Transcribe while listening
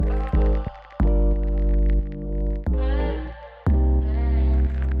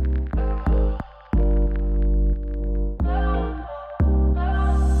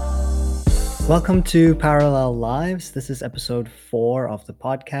Welcome to Parallel Lives. This is episode 4 of the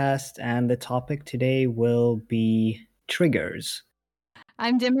podcast, and the topic today will be triggers.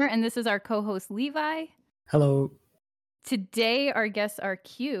 I'm Dimmer, and this is our co-host Levi. Hello. Today, our guests are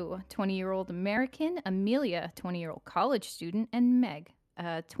Q, 20-year-old American, Amelia, 20-year-old college student, and Meg,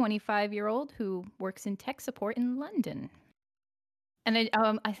 a 25-year-old who works in tech support in London. And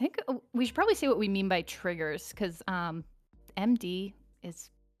I think we should probably say what we mean by triggers, because MD is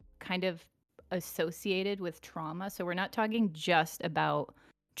kind of associated with trauma. So we're not talking just about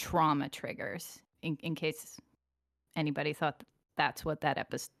trauma triggers, in case anybody thought that's what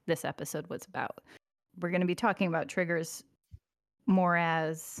this episode was about. We're going to be talking about triggers more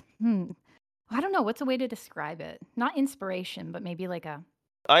as, I don't know, what's a way to describe it? Not inspiration, but maybe like a...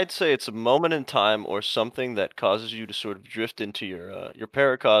 I'd say it's a moment in time or something that causes you to sort of drift into your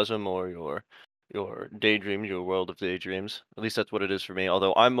paracosm or your daydream, your world of daydreams. At least that's what it is for me.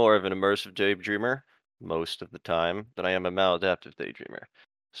 Although I'm more of an immersive daydreamer most of the time than I am a maladaptive daydreamer.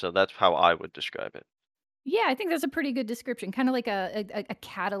 So that's how I would describe it. Yeah, I think that's a pretty good description. Kind of like a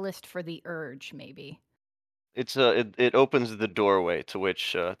catalyst for the urge, maybe. It opens the doorway to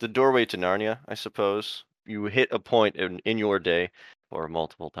which the doorway to Narnia, I suppose. You hit a point in your day, or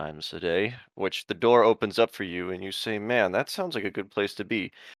multiple times a day, which the door opens up for you, and you say, "Man, that sounds like a good place to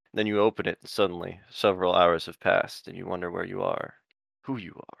be." Then you open it, and suddenly several hours have passed, and you wonder where you are, who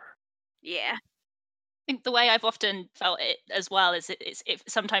you are. Yeah. I think the way I've often felt it as well is it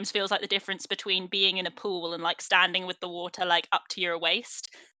sometimes feels like the difference between being in a pool and like standing with the water like up to your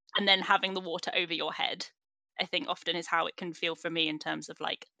waist and then having the water over your head. I think often is how it can feel for me in terms of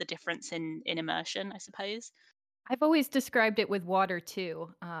like the difference in immersion, I suppose. I've always described it with water too,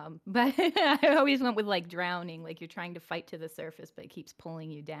 but I always went with like drowning, like you're trying to fight to the surface, but it keeps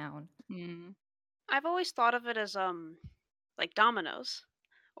pulling you down. Mm. I've always thought of it as like dominoes,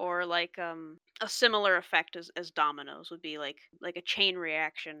 or like a similar effect as dominoes would be like a chain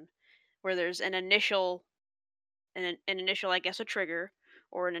reaction where there's an initial, I guess, a trigger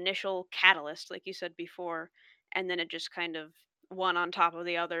or an initial catalyst, like you said before, and then it just kind of one on top of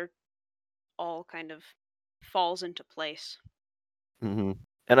the other all kind of falls into place. hmm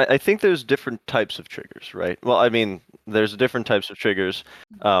And I think there's different types of triggers, right? Well, I mean, there's different types of triggers,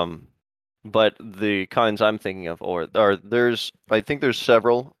 um, but the kinds I'm thinking of, I think there's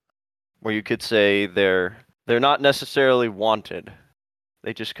several where you could say they're not necessarily wanted.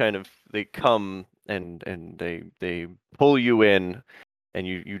 They just kind of they come and they pull you in, and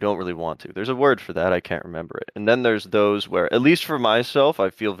you don't really want to. There's a word for that, I can't remember it. And then there's those where, at least for myself,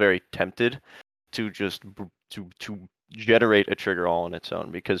 I feel very tempted to just to generate a trigger all on its own,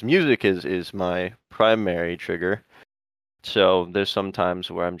 because music is my primary trigger. So there's some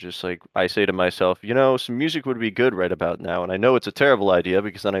times where I'm just like, I say to myself, some music would be good right about now, and I know it's a terrible idea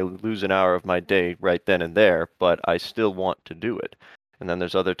because then I lose an hour of my day right then and there, but I still want to do it. And then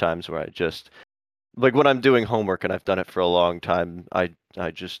there's other times where I just, like when I'm doing homework and I've done it for a long time, I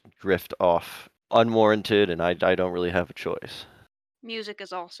just drift off unwarranted, and I don't really have a choice. Music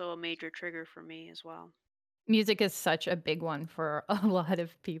is also a major trigger for me as well. Music is such a big one for a lot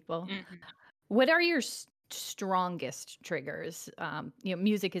of people. Mhm. What are your strongest triggers?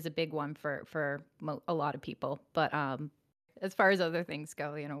 Music is a big one for a lot of people, but as far as other things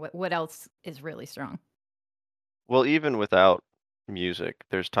go, what else is really strong? Well, even without music,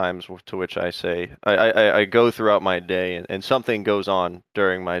 there's times to which I say I go throughout my day, and something goes on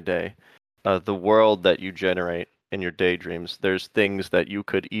during my day. The world that you generate in your daydreams, there's things that you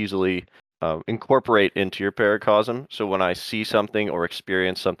could easily incorporate into your paracosm. So when I see something or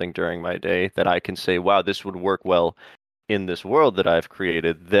experience something during my day that I can say, wow, this would work well in this world that I've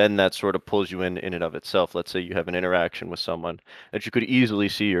created, then that sort of pulls you in and of itself. Let's say you have an interaction with someone that you could easily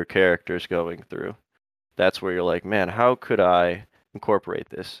see your characters going through. That's where you're like, man, how could I incorporate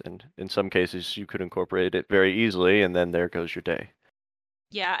this? And in some cases, you could incorporate it very easily, and then there goes your day.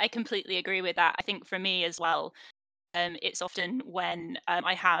 Yeah, I completely agree with that. I think for me as well, it's often when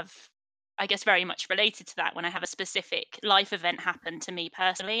I have, I guess, very much related to that, when I have a specific life event happen to me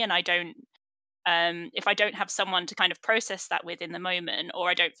personally, and I don't, if I don't have someone to kind of process that with in the moment, or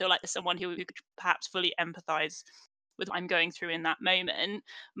I don't feel like there's someone who could perhaps fully empathize with what I'm going through in that moment,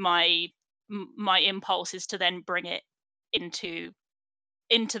 my impulse is to then bring it into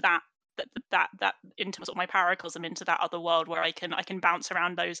that into sort of my paracosm, into that other world where I can bounce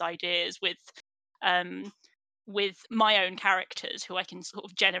around those ideas um with my own characters who I can sort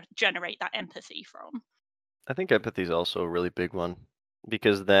of generate that empathy from. I think empathy is also a really big one,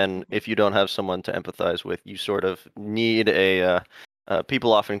 because then if you don't have someone to empathize with, you sort of need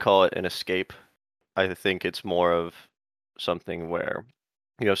people often call it an escape. I think it's more of something where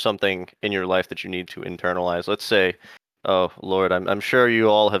something in your life that you need to internalize. Let's say, oh Lord, I'm sure you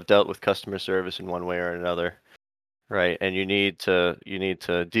all have dealt with customer service in one way or another, right? And you need to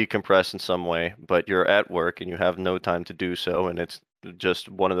decompress in some way, but you're at work and you have no time to do so, and it's just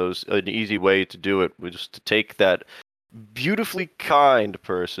one of those an easy way to do it was just to take that beautifully kind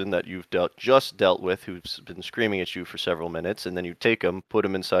person that you've just dealt with who's been screaming at you for several minutes, and then you take them, put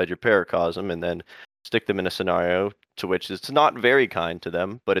them inside your paracosm, and then stick them in a scenario to which it's not very kind to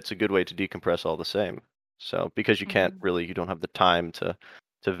them, but it's a good way to decompress all the same. So because you don't have the time to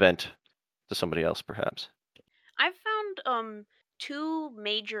vent to somebody else, perhaps. I've found two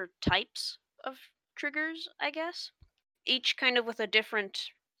major types of triggers, I guess. Each kind of with a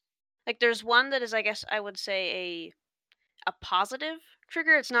different, like there's one that is, I guess I would say, a positive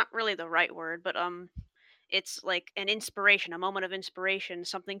trigger. It's not really the right word, but it's like an inspiration, a moment of inspiration,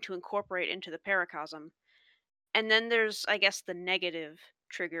 something to incorporate into the paracosm. And then there's, I guess, the negative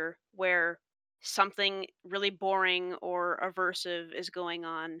trigger where something really boring or aversive is going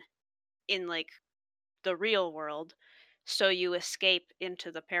on in like the real world, so you escape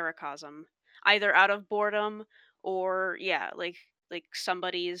into the paracosm either out of boredom or yeah, like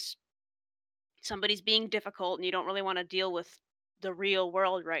somebody's being difficult and you don't really want to deal with the real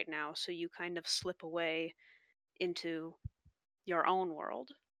world right now, so you kind of slip away into your own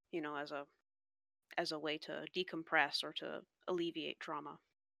world, as a way to decompress or to alleviate trauma.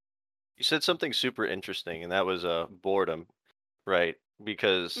 You said something super interesting, and that was boredom, right?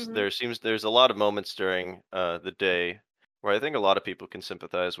 Because Mhm. there's a lot of moments during the day where I think a lot of people can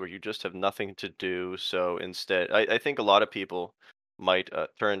sympathize, where you just have nothing to do. So instead, I think a lot of people might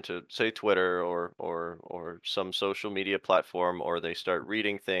turn to say Twitter or some social media platform, or they start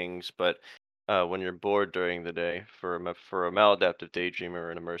reading things. But when you're bored during the day, for a maladaptive daydreamer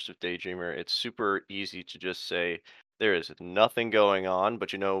or an immersive daydreamer, it's super easy to just say there is nothing going on,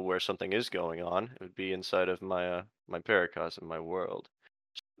 but you know where something is going on. It would be inside of my paracosm, my world.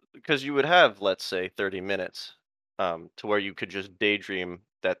 Because you would have, let's say, 30 minutes, to where you could just daydream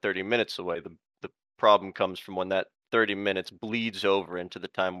that 30 minutes away. The problem comes from when that 30 minutes bleeds over into the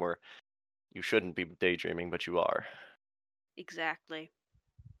time where you shouldn't be daydreaming, but you are. Exactly.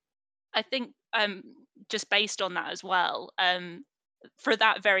 I think just based on that as well, for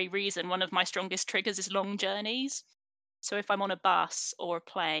that very reason, one of my strongest triggers is long journeys. So if I'm on a bus or a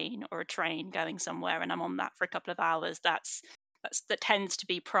plane or a train going somewhere and I'm on that for a couple of hours, that tends to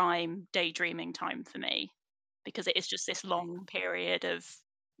be prime daydreaming time for me because it is just this long period of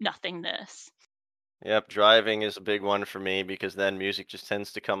nothingness. Yep, driving is a big one for me because then music just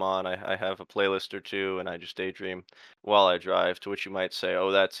tends to come on. I have a playlist or two and I just daydream while I drive, to which you might say, oh,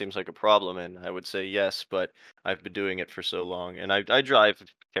 that seems like a problem. And I would say yes, but I've been doing it for so long. And I drive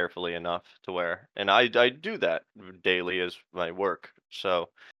carefully enough to where, and I do that daily as my work. So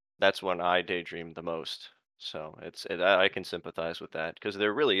that's when I daydream the most. So I can sympathize with that because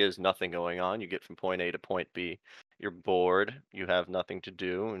there really is nothing going on. You get from point A to point B. You're bored, you have nothing to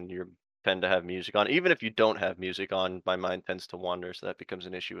do, and you're tend to have music on. Even if you don't have music on, my mind tends to wander, so that becomes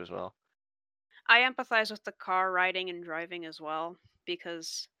an issue as well. I empathize with the car riding and driving as well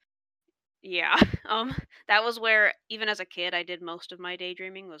because yeah, that was where even as a kid I did most of my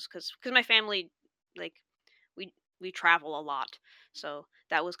daydreaming was because my family, like, we travel a lot, so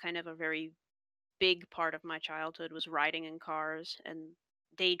that was kind of a very big part of my childhood was riding in cars and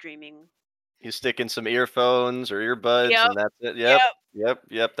daydreaming. You stick in some earphones or earbuds, Yep, and that's it. Yep, yep.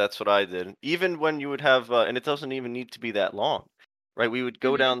 yep. That's what I did. Even when you would have, and it doesn't even need to be that long, right? We would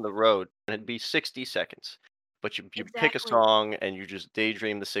go Mhm. down the road, and it'd be 60 seconds, but you pick a Exactly. song and you just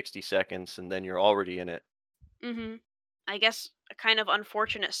daydream the 60 seconds, and then you're already in it. Mhm. I guess a kind of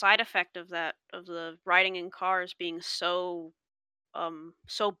unfortunate side effect of that, of the riding in cars being so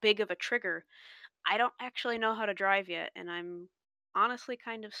big of a trigger. I don't actually know how to drive yet, and I'm honestly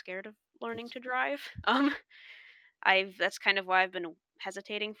kind of scared of learning to drive. I've That's kind of why I've been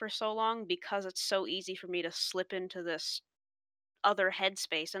hesitating for so long because it's so easy for me to slip into this other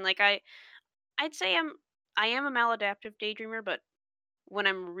headspace. And like I'd say I am a maladaptive daydreamer, but when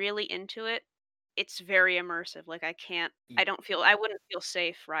I'm really into it, it's very immersive. Like I wouldn't feel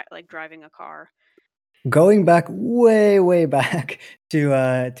safe, right, like driving a car. Going back way back to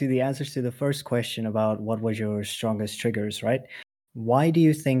the answers to the first question about what was your strongest triggers, right? Why do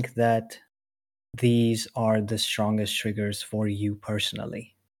you think that these are the strongest triggers for you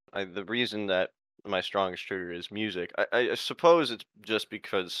personally? The reason that my strongest trigger is music, I suppose it's just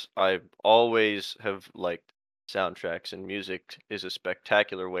because I always have liked soundtracks, and music is a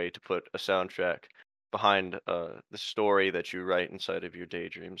spectacular way to put a soundtrack behind the story that you write inside of your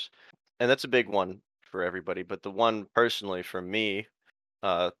daydreams. And that's a big one for everybody, but the one personally for me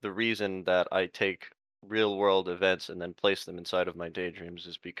the reason that I take real world events and then place them inside of my daydreams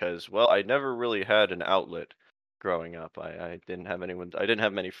is because, well, I never really had an outlet growing up. I didn't have anyone, I didn't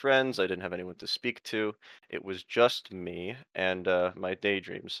have many friends, I didn't have anyone to speak to. It was just me and my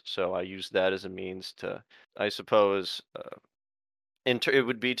daydreams. So I used that as a means to, I suppose, it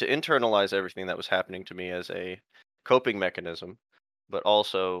would be to internalize everything that was happening to me as a coping mechanism, but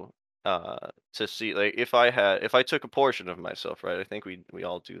also to see, like, if I took a portion of myself, right? I think we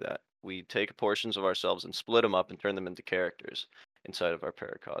all do that. We take portions of ourselves and split them up and turn them into characters inside of our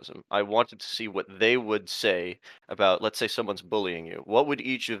paracosm. I wanted to see what they would say about, let's say someone's bullying you. What would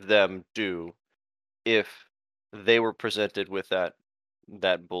each of them do if they were presented with that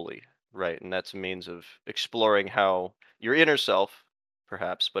bully, right? And that's a means of exploring how your inner self,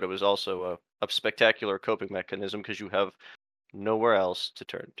 perhaps, but it was also a spectacular coping mechanism because you have nowhere else to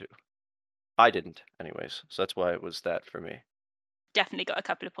turn to. I didn't, anyways, so that's why it was that for me. Definitely got a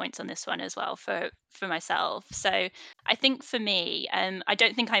couple of points on this one as well for myself. So I think for me, I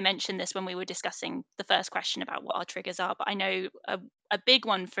don't think I mentioned this when we were discussing the first question about what our triggers are, but I know a big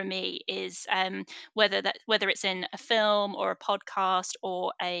one for me is whether it's in a film or a podcast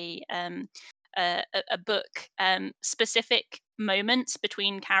or a book, specific moments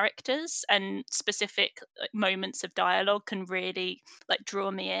between characters and specific moments of dialogue can really like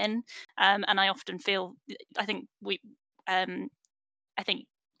draw me in, and I often feel, I think we um, I think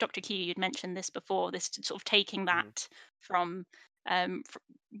Dr. Q, you'd mentioned this before, this sort of taking Mhm. that from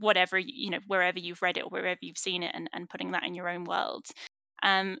whatever, wherever you've read it or wherever you've seen it, and putting that in your own world.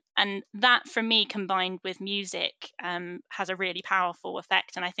 And that for me, combined with music, has a really powerful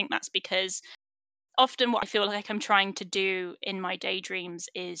effect. And I think that's because often what I feel like I'm trying to do in my daydreams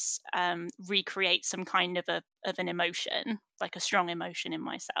is recreate some kind of an emotion, like a strong emotion in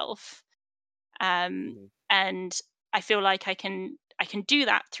myself. um, Mhm. and I feel like I can do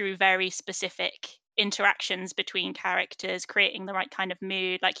that through very specific interactions between characters, creating the right kind of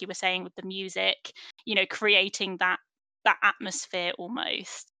mood, like you were saying with the music, creating that atmosphere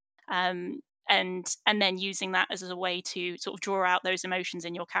almost, um, and then using that as a way to sort of draw out those emotions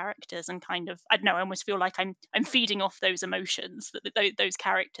in your characters, and kind of, I don't know, I almost feel like I'm feeding off those emotions that those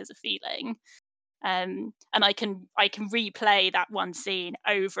characters are feeling. And I can replay that one scene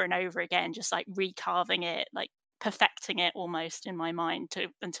over and over again, just like recarving it, like perfecting it almost in my mind, to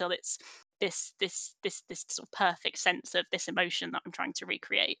until it's this sort of perfect sense of this emotion that I'm trying to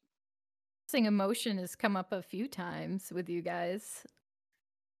recreate. Saying emotion has come up a few times with you guys.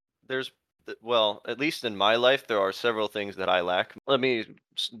 There's well, at least in my life, there are several things that I lack. Let me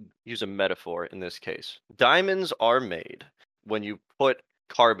use a metaphor in this case. Diamonds are made when you put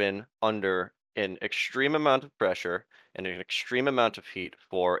carbon under an extreme amount of pressure and an extreme amount of heat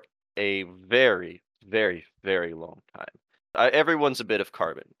for a very, very, very long time. Everyone's a bit of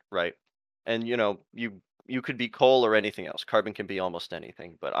carbon, right? And you could be coal or anything else. Carbon can be almost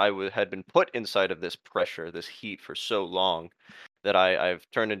anything. But had been put inside of this pressure, this heat for so long that I've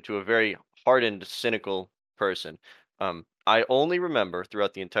turned into a very hardened, cynical person. I only remember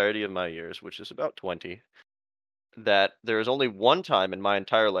throughout the entirety of my years, which is about 20, that there is only one time in my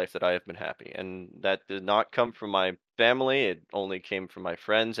entire life that I have been happy, and that did not come from my family. It only came from my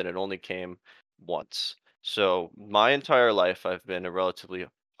friends, and it only came once. So my entire life, I've been a relatively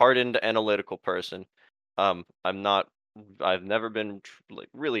hardened, analytical person. I'm not. I've never been like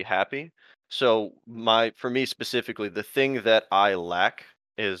really happy. So for me specifically, the thing that I lack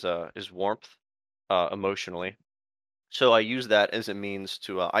is warmth, emotionally. So I use that as a means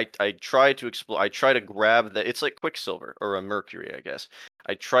to I try to explore, I try to grab that. It's like Quicksilver or a Mercury, I guess.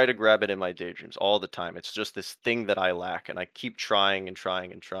 I try to grab it in my daydreams all the time. It's just this thing that I lack, and I keep trying and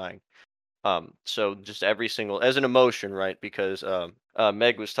trying and trying. So just every single, as an emotion, right? Because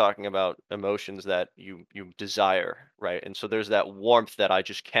Meg was talking about emotions that you desire, right? And so there's that warmth that I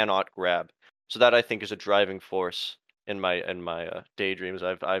just cannot grab. So that I think is a driving force in my daydreams.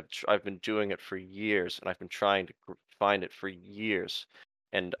 I've been doing it for years, and I've been trying to find it for years,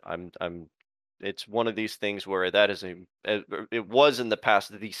 and I'm it's one of these things where that is it was in the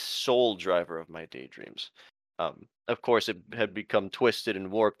past the sole driver of my daydreams. Of course, it had become twisted and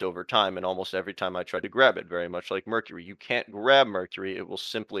warped over time, and almost every time I tried to grab it, very much like Mercury, you can't grab Mercury; it will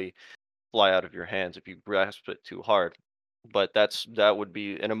simply fly out of your hands if you grasp it too hard. But that would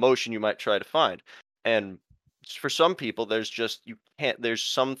be an emotion you might try to find. And for some people, there's just you can't. There's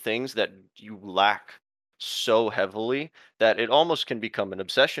some things that you lack so heavily that it almost can become an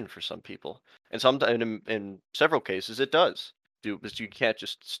obsession for some people. And sometimes, in several cases, it does do because you can't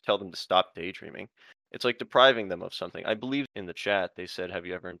just tell them to stop daydreaming. It's like depriving them of something. I believe in the chat they said, "Have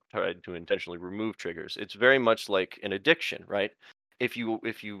you ever tried to intentionally remove triggers?" It's very much like an addiction, right?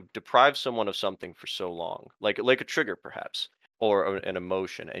 if you deprive someone of something for so long, like a trigger perhaps, or an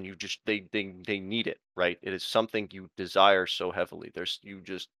emotion, and you just they need it, right? It is something you desire so heavily. You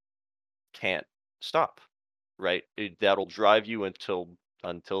just can't stop, right? That'll drive you until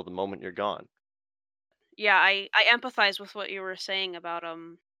the moment you're gone. Yeah, I empathize with what you were saying about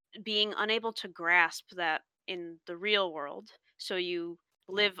being unable to grasp that in the real world. So you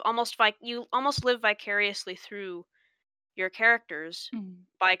almost live vicariously through your characters Mm.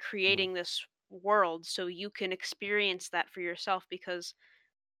 by Mhm, creating this world so you can experience that for yourself. Because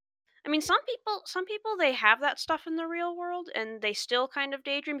I mean, some people they have that stuff in the real world and they still kind of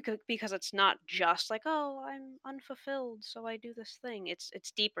daydream because it's not just like, oh, I'm unfulfilled so I do this thing. It's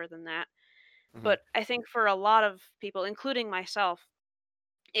deeper than that. mhm. But I think for a lot of people, including myself,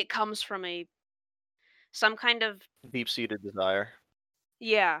 it comes from a some kind of, Deep-seated desire.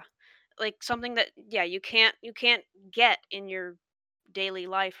 yeah, like something that, yeah, you can't get in your daily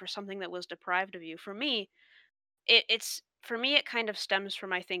life, or something that was deprived of you. For me, it kind of stems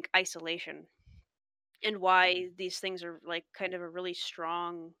from, I think, isolation, and why these things are like kind of a really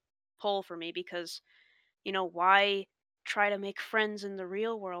strong pull for me. Because why try to make friends in the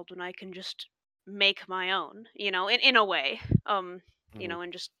real world when I can just make my own, in a way, Mhm,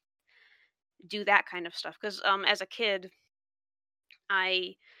 and just do that kind of stuff. Because as a kid,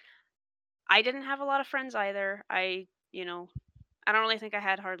 I I didn't have a lot of friends either. I don't really think I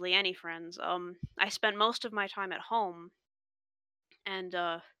had hardly any friends. I spent most of my time at home, and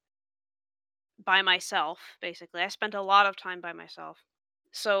by myself, basically. I spent a lot of time by myself.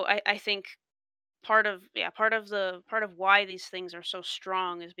 So I think part of why these things are so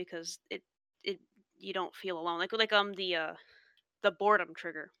strong is because it you don't feel alone. Like the boredom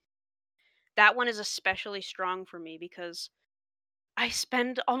trigger. That one is especially strong for me because I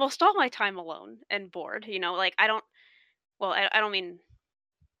spend almost all my time alone and bored. Like I don't mean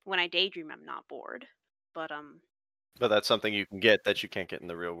when I daydream I'm not bored, but but that's something you can get that you can't get in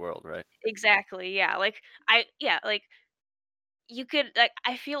the real world, right? exactly, yeah. Like you could, like,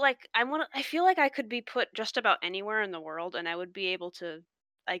 I feel like I could be put just about anywhere in the world and I would be able to,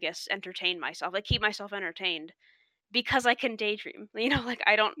 I guess, entertain myself, like keep myself entertained because I can daydream. Like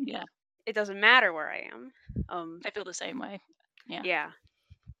I don't Yeah, it doesn't matter where I am. Um I feel the same way. Yeah. yeah,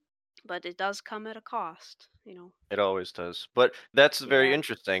 but it does come at a cost. It always does. But that's very Yeah.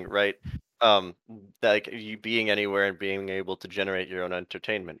 interesting, right? Like you being anywhere and being able to generate your own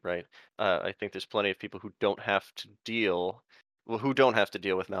entertainment, right? I think there's plenty of people who don't have to who don't have to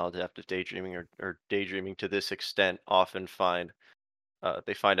deal with maladaptive daydreaming or daydreaming to this extent, often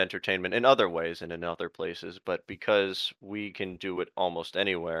they find entertainment in other ways and in other places. But because we can do it almost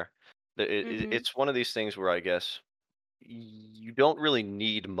anywhere, Mhm. it's one of these things where I guess you don't really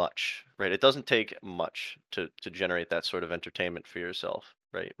need much, right? It doesn't take much to generate that sort of entertainment for yourself,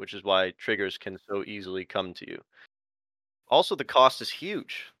 right? Which is why triggers can so easily come to you. Also, the cost is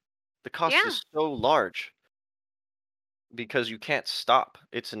huge. The cost Yeah. is so large because you can't stop.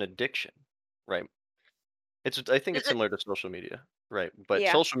 It's an addiction, right? I think Is it's it similar to social media, right? But Yeah.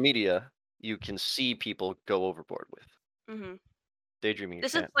 social media, you can see people go overboard with. Mhm. Daydreaming, you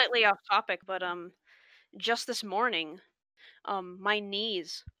This is can't. slightly off topic, but just this morning, my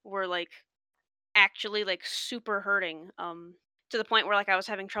knees were like actually like super hurting, to the point where like I was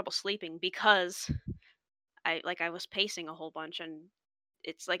having trouble sleeping because I was pacing a whole bunch, and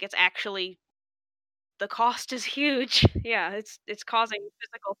it's actually, the cost is huge. Yeah, it's causing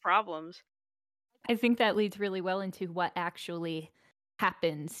physical problems. I think that leads really well into what actually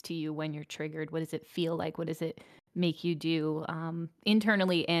happens to you when you're triggered. What does it feel like? What does it make you do,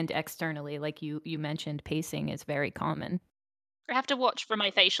 internally and externally? Like you mentioned, pacing is very common. I have to watch for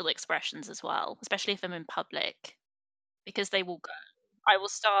my facial expressions as well, especially if I'm in public, because they will go. I will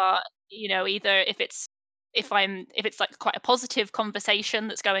start, either if it's like quite a positive conversation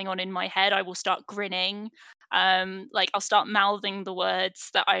that's going on in my head, I will start grinning. Like I'll start mouthing the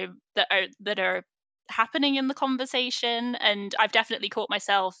words that are happening in the conversation. And I've definitely caught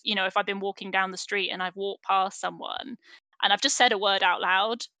myself, if I've been walking down the street and I've walked past someone and I've just said a word out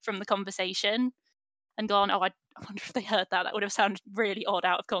loud from the conversation and gone, "Oh, I wonder if they heard that. That would have sounded really odd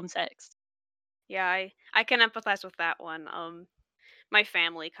out of context." Yeah, I can empathize with that one. My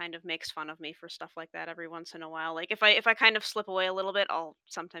family kind of makes fun of me for stuff like that every once in a while. Like if I kind of slip away a little bit, I'll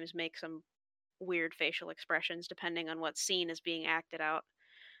sometimes make some weird facial expressions depending on what scene is being acted out.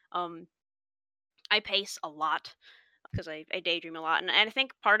 Um, I pace a lot because I daydream a lot, and I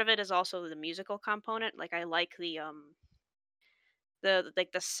think part of it is also the musical component. Like I like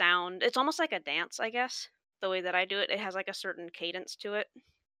the sound. It's almost like a dance, I guess. The way that I do it, it has like a certain cadence to it.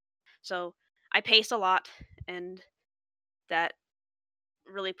 So I pace a lot, and that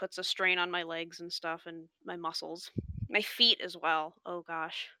really puts a strain on my legs and stuff and my muscles. My feet as well. Oh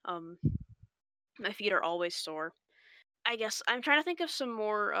gosh. My feet are always sore. I guess I'm trying to think of some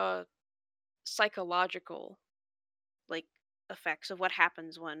more psychological like effects of what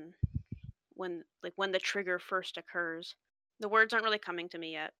happens when the trigger first occurs. The words aren't really coming to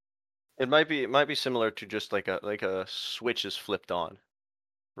me yet. It might be similar to just like a switch is flipped on,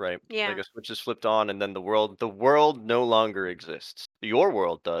 right? Like Yeah. a switch is flipped on, and then the world no longer exists. Your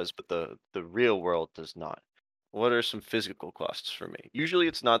world does, but the real world does not. What are some physical costs for me? Usually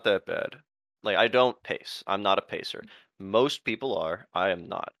it's not that bad. Like I don't pace. I'm not a pacer. Most people are. I am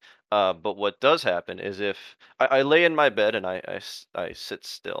not. But what does happen is if I lay in my bed and I sit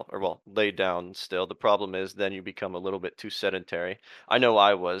still, or well, lay down still. The problem is then you become a little bit too sedentary. I know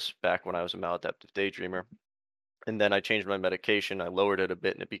I was back when I was a maladaptive daydreamer, and then I changed my medication. I lowered it a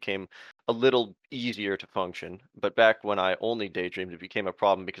bit, and it became a little easier to function. But back when I only daydreamed, it became a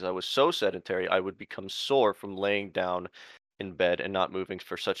problem because I was so sedentary, I would become sore from laying down in bed and not moving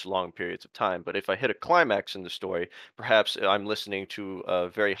for such long periods of time. But if I hit a climax in the story, perhaps I'm listening to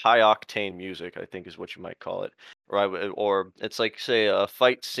very high octane music, I think is what you might call it. Or it's like, say, a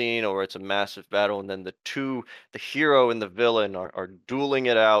fight scene, or it's a massive battle, and then the hero and the villain are dueling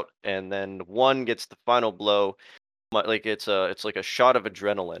it out, and then one gets the final blow. Like it's like a shot of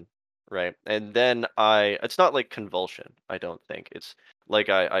adrenaline, right? And then it's not like convulsion, I don't think. It's like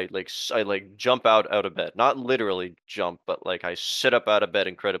I like jump out of bed. Not literally jump, but like I sit up out of bed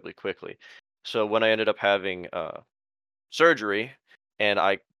incredibly quickly. So when I ended up having surgery, and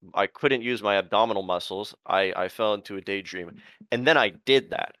I couldn't use my abdominal muscles, I fell into a daydream. And then I did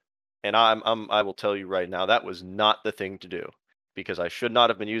that. And I will tell you right now, that was not the thing to do, because I should not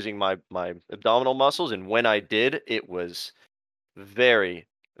have been using my abdominal muscles, and when I did, it was very,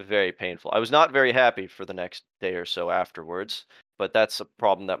 very painful. I was not very happy for the next day or so afterwards, but that's a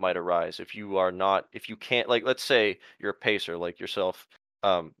problem that might arise if you can't, like, let's say you're a pacer like yourself,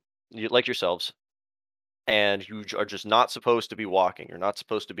 like yourselves, and are just not supposed to be walking. You're not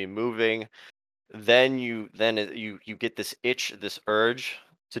supposed to be moving. You get this itch, this urge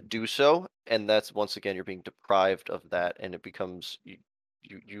to do so, and that's, once again, you're being deprived of that, and it becomes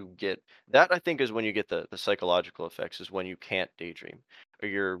you get that. I think is when you get the psychological effects, is when you can't daydream, or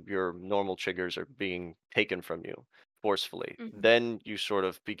your normal triggers are being taken from you forcefully. Hmm. Then you sort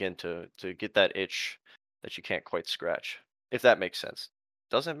of begin to get that itch that you can't quite scratch. If that makes sense.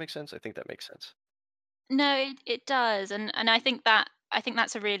 Does that make sense? I think that makes sense. No, it does, and I think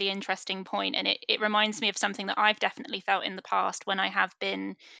that's a really interesting point, and it reminds me of something that I've definitely felt in the past when I have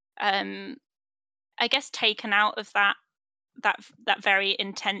been, um, I guess, taken out of that very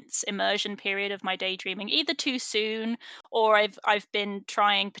intense immersion period of my daydreaming, either too soon, or I've been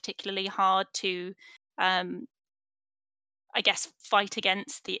trying particularly hard to, um, I guess, fight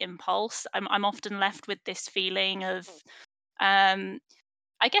against the impulse. I'm often left with this feeling of, um,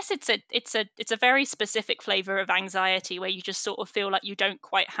 I guess it's a very specific flavor of anxiety where you just sort of feel like you don't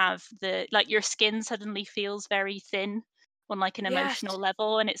quite have like your skin suddenly feels very thin on like an Yes. emotional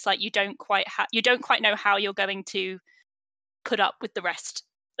level, and it's like you don't quite know how you're going to put up with the rest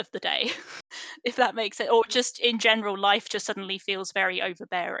of the day, if that makes it, or just in general, life just suddenly feels very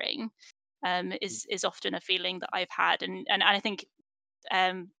overbearing. Is often a feeling that I've had, and I think,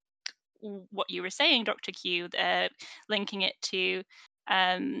 um, what you were saying, Dr. Q, linking it to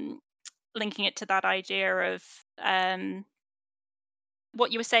um, linking it to that idea of, um,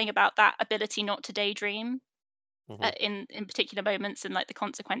 what you were saying about that ability not to daydream, Hmm. in particular moments, and like the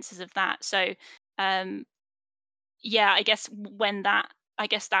consequences of that. So, um, yeah, I guess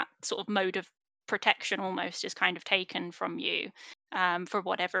that sort of mode of protection almost is kind of taken from you, for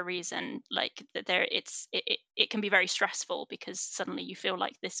whatever reason, like that there it can be very stressful because suddenly you feel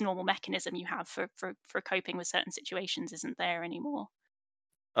like this normal mechanism you have for coping with certain situations isn't there anymore.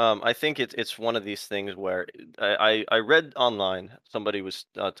 I think it's one of these things where I read online, somebody was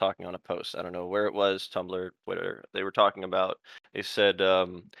talking on a post. I don't know where it was, Tumblr, Twitter. They were talking about. They said, "Are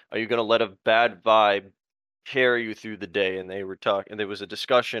you going to let a bad vibe carry you through the day?" And they were talking. And there was a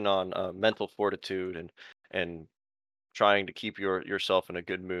discussion on mental fortitude and trying to keep yourself in a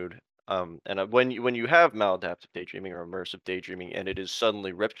good mood. And when you have maladaptive daydreaming or immersive daydreaming, and it is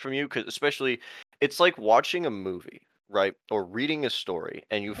suddenly ripped from you, because especially it's like watching a movie, right, or reading a story,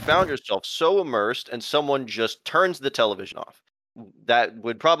 and you found yourself so immersed, and someone just turns the television off. That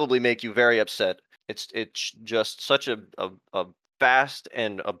would probably make you very upset. It's just such a fast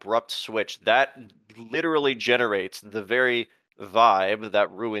and abrupt switch that literally generates the very vibe that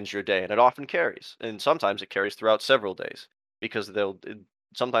ruins your day, and it often carries, and sometimes it carries throughout several days, because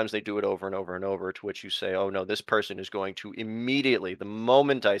sometimes they do it over and over and over, to which you say, oh no, this person is going to immediately, the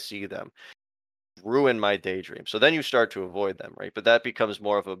moment I see them, ruin my daydream. So then you start to avoid them, right? But that becomes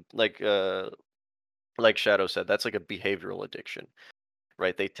more of a like Shadow said, that's like a behavioral addiction,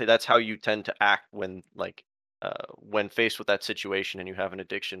 right? That's how you tend to act when faced with that situation and you have an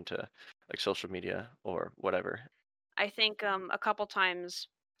addiction to like social media or whatever. I think a couple times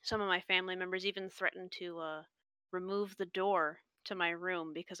some of my family members even threatened to remove the door to my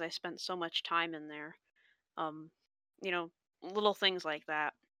room because I spent so much time in there. Um, you know, little things like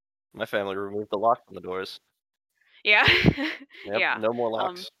that. My family removed the lock from the doors. Yeah, Yep, yeah. no more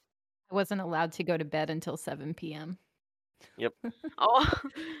Um, locks. I wasn't allowed to go to bed until 7 p.m. Yep.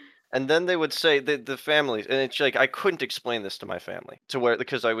 oh, And then they would say the families, and it's like I couldn't explain this to my family to where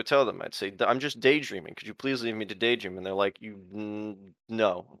because I would tell them I'd say I'm just daydreaming. Could you please leave me to daydream? And they're like,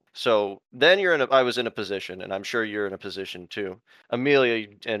 no. So then I was in a position, and I'm sure you're in a position too, Amelia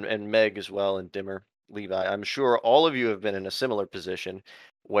and Meg as well, and Dimmer, Levi. I'm sure all of you have been in a similar position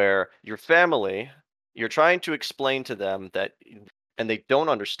where your family, you're trying to explain to them that, and they don't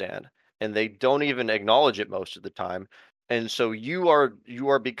understand, and they don't even acknowledge it most of the time, and so you are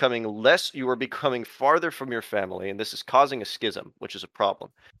becoming farther from your family, and this is causing a schism, which is a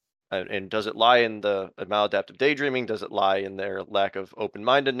problem. And does it lie in the maladaptive daydreaming? Does it lie in their lack of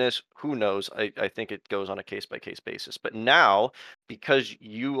open-mindedness? Who knows? I think it goes on a case-by-case basis. But now, because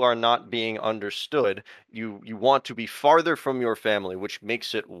you are not being understood, you want to be farther from your family, which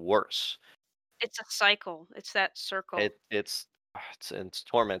makes it worse. it's a cycle. It's that circle. It's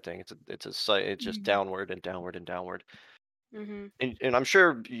tormenting. It's just Mhm. downward and downward and downward. Hmm. And I'm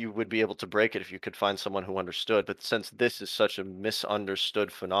sure you would be able to break it if you could find someone who understood, but since this is such a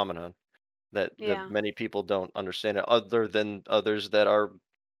misunderstood phenomenon that Yeah. many people don't understand it other than others that are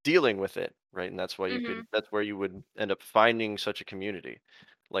dealing with it, right? And Hmm. that's where you would end up finding such a community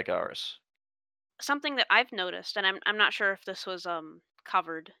like ours. Something that I've noticed, and I'm not sure if this was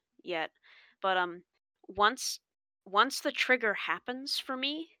covered yet, but once once the trigger happens for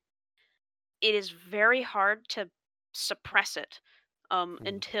me, it is very hard to suppress it Mhm.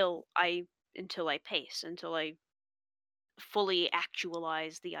 until I pace, until I fully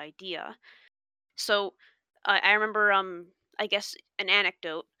actualize the idea. So I remember I guess an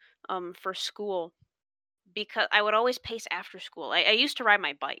anecdote for school because I would always pace after school. I used to ride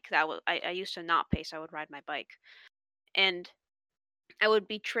my bike. I used to not pace. I would ride my bike, and I would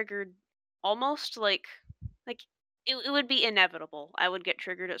be triggered almost like it would be inevitable. I would get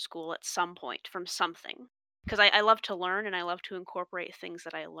triggered at school at some point from something because I love to learn and I love to incorporate things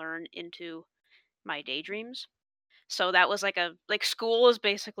that I learn into my daydreams. So that was like school is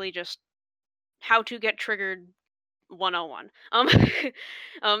basically just how to get triggered 101.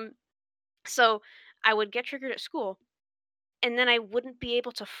 Um so I would get triggered at school and then I wouldn't be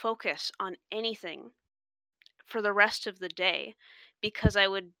able to focus on anything for the rest of the day because I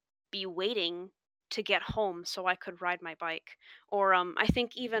would be waiting to get home so I could ride my bike. Or I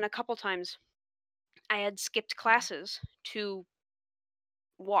think even a couple times I had skipped classes to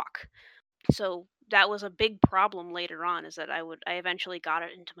walk. So that was a big problem later on is that I eventually got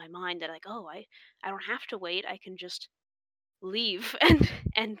it into my mind that like, oh, I don't have to wait. I can just leave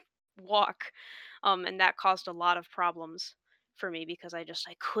and walk. And that caused a lot of problems for me because I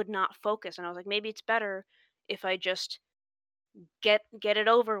could not focus and I was like maybe it's better if I just get it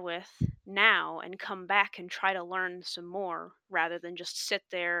over with now and come back and try to learn some more rather than just sit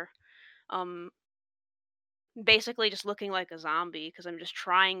there um basically just looking like a zombie because I'm just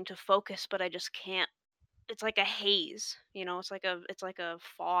trying to focus but I just can't. It's like a haze, it's like a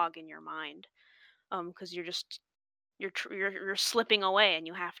fog in your mind because you're slipping away and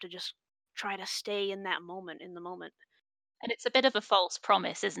you have to just try to stay in that moment in the moment. And it's a bit of a false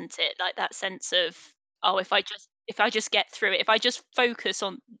promise, isn't it? Like that sense of, oh, if I just get through it, if I just focus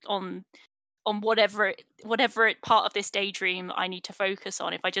on whatever part of this daydream I need to focus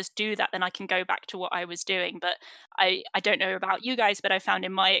on, if I just do that, then I can go back to what I was doing. But I don't know about you guys, but I found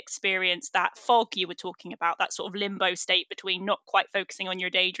in my experience that fog you were talking about, that sort of limbo state between not quite focusing on your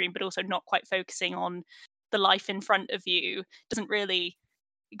daydream, but also not quite focusing on the life in front of you, doesn't really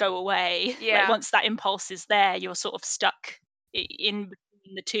go away. Like Yeah. once that impulse is there, you're sort of stuck in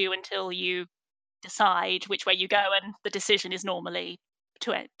between the two until you decide which way you go, and the decision is normally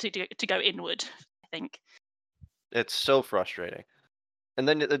to go inward, I think. It's so frustrating. And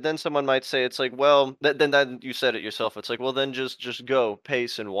then someone might say it's like, well, then you said it yourself. It's like, well, then just go,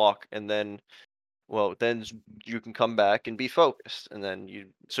 pace and walk, and then well, then you can come back and be focused. And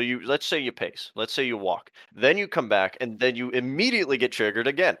then let's say you pace, let's say you walk, then you come back, and then you immediately get triggered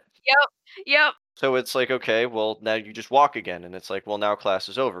again. Yep. Yep. So it's like, okay, well, now you just walk again, and it's like, well, now class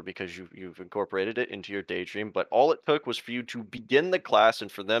is over because you've incorporated it into your daydream. But all it took was for you to begin the class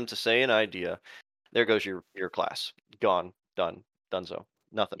and for them to say an idea. There goes your class, gone, done, donezo,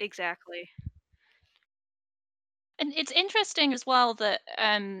 nothing. Exactly. And it's interesting as well that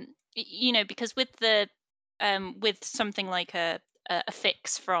because with something like a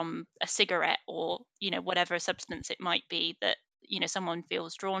fix from a cigarette or whatever substance it might be that someone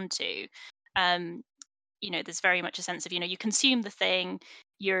feels drawn to, um, there's very much a sense of you consume the thing,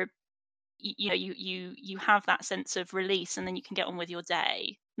 you're you have that sense of release, and then you can get on with your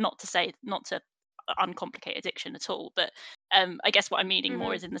day. Not to uncomplicate addiction at all, but I guess what I'm meaning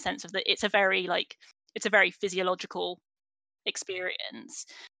more Mhm. is in the sense of that it's a very physiological experience.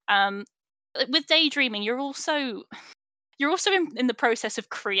 Um, with daydreaming, you're also in the process of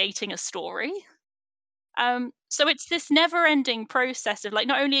creating a story. So it's this never-ending process of like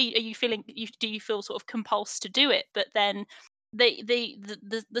not only do you feel sort of compulsed to do it, but then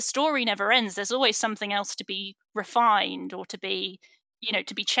the story never ends. There's always something else to be refined or to be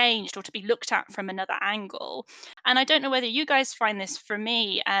changed or to be looked at from another angle. And I don't know whether you guys find this. For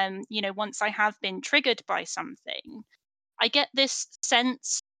me, once I have been triggered by something, I get this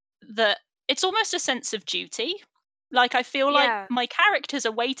sense that it's almost a sense of duty. Like I feel like Yeah. my characters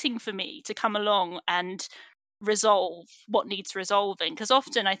are waiting for me to come along and resolve what needs resolving. Because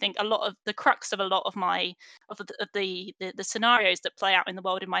often I think a lot of the crux of a lot of my of the scenarios that play out in the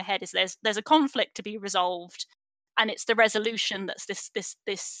world in my head is there's a conflict to be resolved, and it's the resolution that's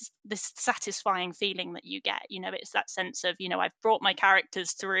this satisfying feeling that you get. It's that sense of I've brought my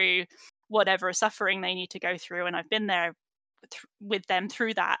characters through whatever suffering they need to go through, and I've been there with them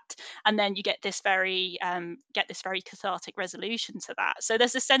through that, and then you get this very cathartic resolution to that. So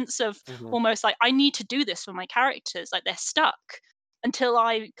there's a sense of Hmm. almost like I need to do this for my characters, like they're stuck until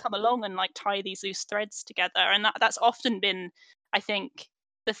I come along and like tie these loose threads together. And that's often been, I think,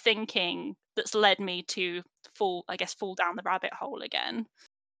 the thinking that's led me to fall down the rabbit hole again.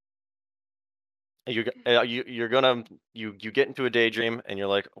 You're gonna you get into a daydream and you're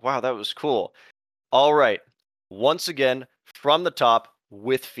like, wow, that was cool. All right, once again from the top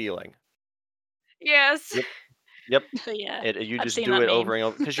with feeling. Yes. Yep, yep. But yeah, You I've just seen do that it meme. over and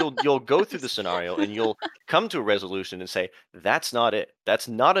over because you'll go through the scenario and you'll come to a resolution and say, that's not it. That's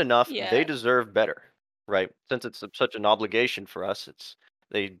not enough. They Yeah. deserve better, right? Since it's such an obligation for us,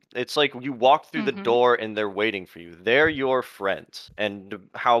 it's like you walk through the Hmm. door and they're waiting for you. They're your friends, and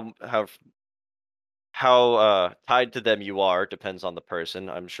how tied to them you are depends on the person.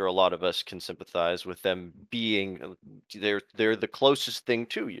 I'm sure a lot of us can sympathize with them being they're the closest thing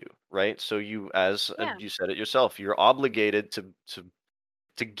to you, right? So you, as Yeah. you said it yourself, you're obligated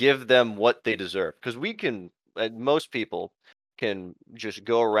to give them what they deserve because we can most people can just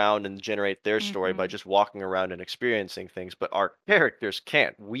go around and generate their story by Hmm. just walking around and experiencing things, but our characters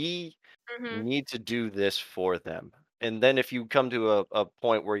can't. We Mhm. need to do this for them. And then if you come to a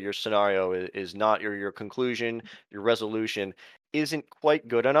point where your scenario is not your conclusion, your resolution isn't quite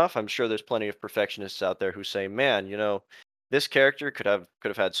good enough, I'm sure there's plenty of perfectionists out there who say, man, this character could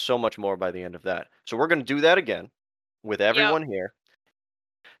have had so much more by the end of that. So we're going to do that again with Yep. everyone here.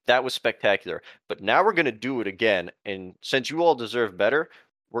 That was spectacular. But now we're going to do it again. And since you all deserve better,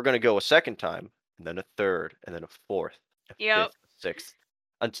 we're going to go a second time, and then a third, and then a fourth, a Yep. fifth, a sixth,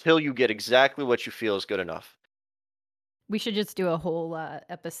 until you get exactly what you feel is good enough. We should just do a whole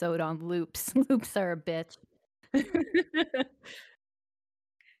episode on loops. Loops are a bitch. Because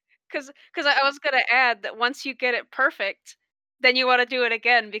I was gonna add that once you get it perfect, then you wanna do it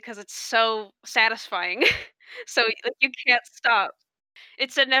again because it's so satisfying. So, like, you can't stop.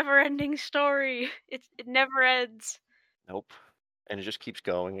 It's a never-ending story. It never ends. Nope. And it just keeps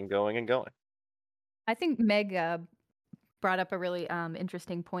going and going and going. I think Meg brought up a really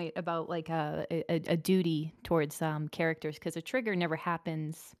interesting point about like a duty towards characters because a trigger never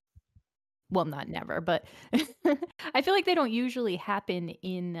happens. Well, not never, but I feel like they don't usually happen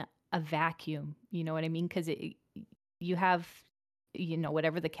in a vacuum. You know what I mean? Because you have,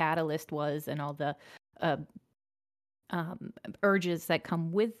 whatever the catalyst was and all the uh, um, urges that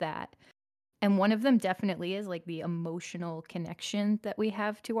come with that. And one of them definitely is like the emotional connection that we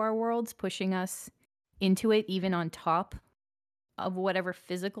have to our worlds, pushing us into it, even on top of whatever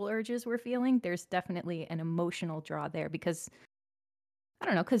physical urges we're feeling. There's definitely an emotional draw there because I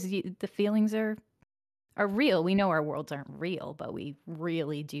don't know, because the feelings are real. We know our worlds aren't real, but we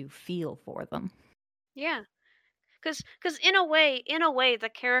really do feel for them. Yeah. Because in a way,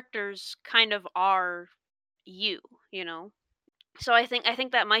 the characters kind of are you, you know? So I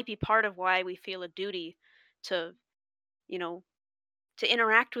think that might be part of why we feel a duty to, you know, to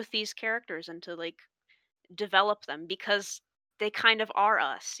interact with these characters and to like develop them because they kind of are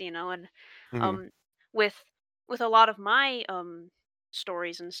us, you know. And Hmm. um, with a lot of my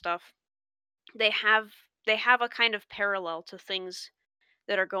stories and stuff, they have a kind of parallel to things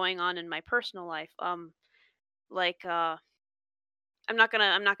that are going on in my personal life. Like I'm not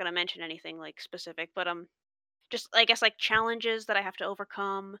gonna mention anything like specific, but just I guess like challenges that I have to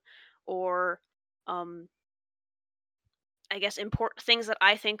overcome, or um I guess important things that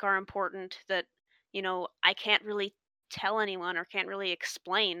I think are important that I can't really tell anyone or can't really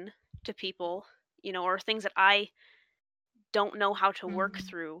explain to people, or things that I don't know how to work Mhm.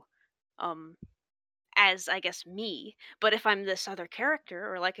 through um as I guess me. But if I'm this other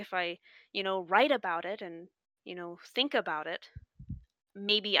character, or like if I write about it and think about it,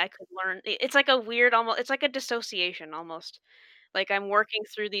 maybe I could learn. It's like a weird, almost it's like a dissociation almost. Like I'm working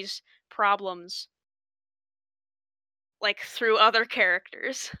through these problems like through other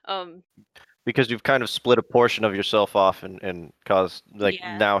characters. Because you've kind of split a portion of yourself off and caused like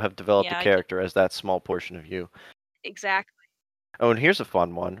Yeah. now have developed a Yeah, I get. character as that small portion of you. Exactly. Oh, and here's a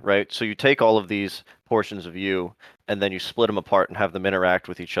fun one, right? So you take all of these portions of you and then you split them apart and have them interact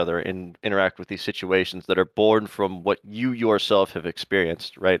with each other and interact with these situations that are born from what you yourself have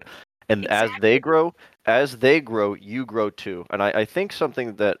experienced, right? And Exactly. as they grow, you grow too. And I think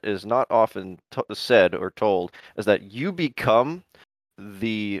something that is not often said or told is that you become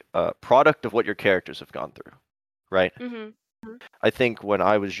the product of what your characters have gone through, right? Mhm. I think when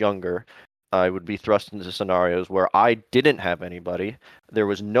I was younger, I would be thrust into scenarios where I didn't have anybody. There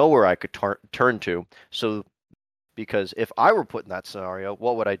was nowhere I could turn to. So, because if I were put in that scenario,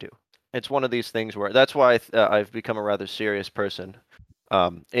 what would I do? It's one of these things where that's why I've become a rather serious person.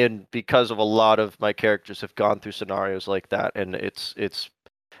 And because of a lot of my characters have gone through scenarios like that, and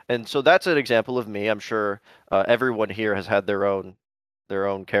and so that's an example of me. I'm sure everyone here has had their own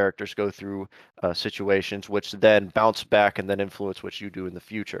characters go through situations which then bounce back and then influence what you do in the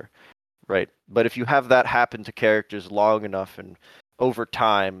future, right? But if you have that happen to characters long enough and over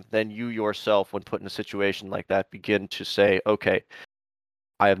time, then you yourself, when put in a situation like that, begin to say, okay,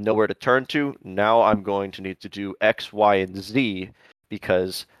 I have nowhere to turn to. Now I'm going to need to do X, Y, and Z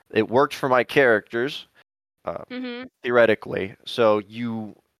because it worked for my characters, uh, Mhm. theoretically. So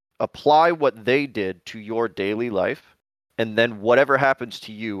you apply what they did to your daily life, and then whatever happens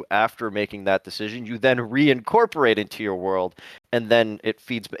to you after making that decision, you then reincorporate into your world, and then it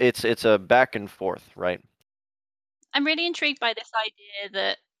feeds. It's a back and forth, right? I'm really intrigued by this idea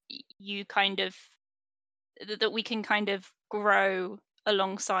that you kind of that we can kind of grow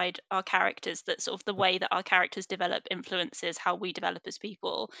alongside our characters, that sort of the way that our characters develop influences how we develop as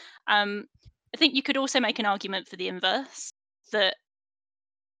people. I think you could also make an argument for the inverse, that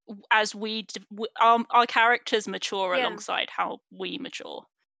as our characters mature Yeah. alongside how we mature,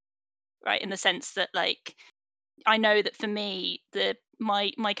 right? In the sense that, like, I know that for me,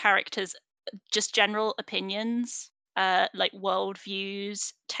 my characters, just general opinions, like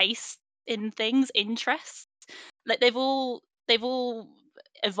worldviews, tastes in things, interests, like they've all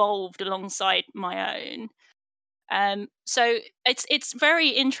evolved alongside my own. So it's very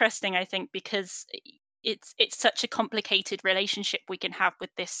interesting, I think, because it's such a complicated relationship we can have with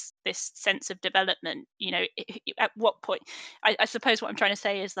this sense of development. At what point? I suppose what I'm trying to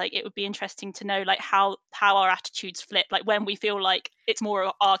say is, like, it would be interesting to know, like, how our attitudes flip, like when we feel like it's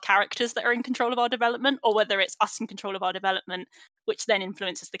more our characters that are in control of our development, or whether it's us in control of our development, which then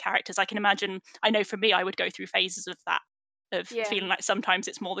influences the characters. I can imagine. I know for me, I would go through phases of that, of Yeah. feeling like sometimes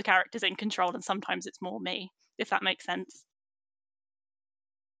it's more the characters in control and sometimes it's more me, if that makes sense.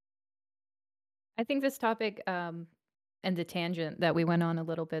 I think this topic, and the tangent that we went on a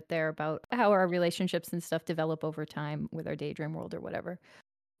little bit there about how our relationships and stuff develop over time with our daydream world or whatever,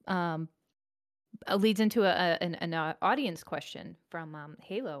 um, leads into an audience question from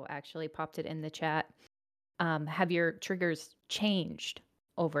Halo. Actually, popped it in the chat. Have your triggers changed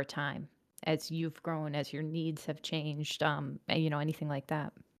over time as you've grown, as your needs have changed? Anything like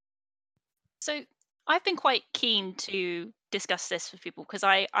that? So I've been quite keen to discuss this with people because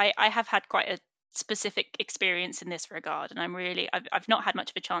I have had quite a specific experience in this regard, and I've not had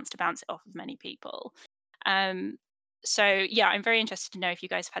much of a chance to bounce it off of many people. Um, so yeah, I'm very interested to know if you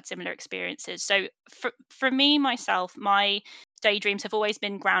guys have had similar experiences. So for me myself, my daydreams have always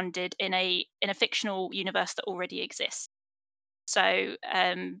been grounded in a fictional universe that already exists. So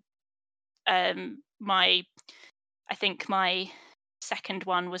my I think my second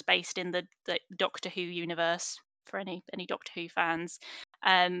one was based in the Doctor Who universe, for any Doctor Who fans.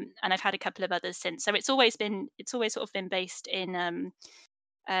 And I've had a couple of others since. So it's always sort of been based in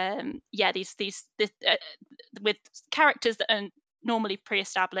yeah, these with characters that are normally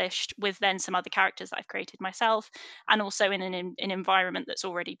pre-established with then some other characters that I've created myself, and also in an environment that's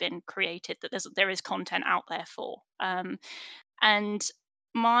already been created that there is content out there for. And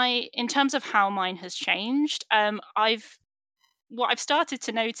in terms of how mine has changed, what I've started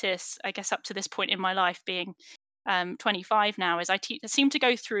to notice, I guess, up to this point in my life, being 25 now, is I seem to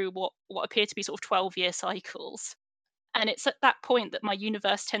go through what appear to be sort of 12-year cycles. And it's at that point that my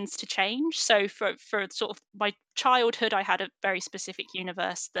universe tends to change. So for sort of my childhood, I had a very specific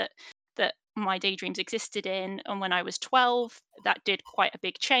universe that my daydreams existed in. And when I was 12, that did quite a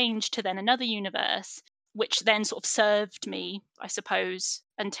big change to then another universe, which then sort of served me, I suppose,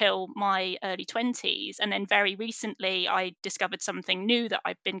 until my early 20s. And then very recently, I discovered something new that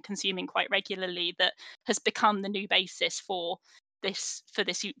I've been consuming quite regularly that has become the new basis for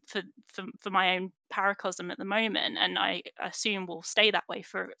my own paracosm at the moment, and I assume will stay that way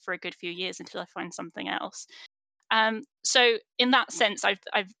for a good few years until I find something else. So in that sense, I've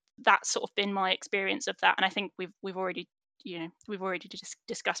that's sort of been my experience of that, and I think we've already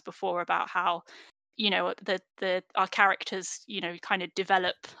discussed before about how the our characters kind of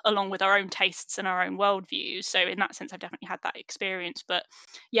develop along with our own tastes and our own worldviews. So in that sense, I've definitely had that experience. But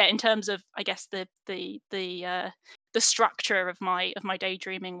yeah, in terms of, I guess, the structure of my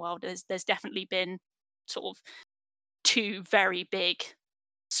daydreaming world, there's definitely been sort of two very big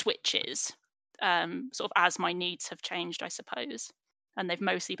switches, sort of as my needs have changed, I suppose. And they've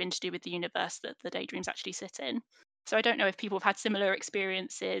mostly been to do with the universe that the daydreams actually sit in. So I don't know if people have had similar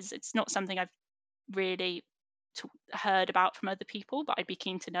experiences. It's not something I've really heard about from other people, but I'd be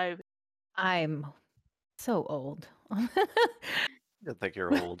keen to know. I'm so old. I think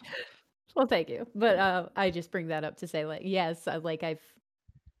you're old. Well, thank you. But I just bring that up to say, like, yes,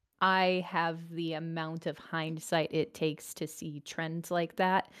 I have the amount of hindsight it takes to see trends like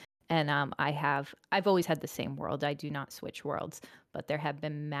that. And I've always had the same world. I do not switch worlds, but there have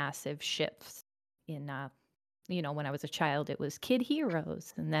been massive shifts in when I was a child, it was Kid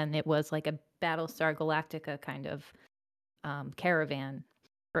Heroes, and then it was like a Battlestar Galactica kind of caravan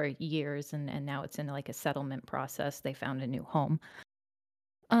for years, and now it's in like a settlement process. They found a new home.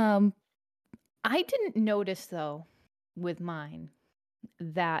 I didn't notice though with mine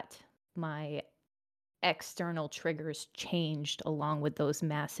that my external triggers changed along with those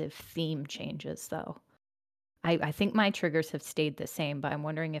massive theme changes though. I think my triggers have stayed the same, but I'm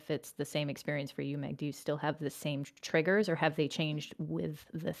wondering if it's the same experience for you, Meg. Do you still have the same triggers or have they changed with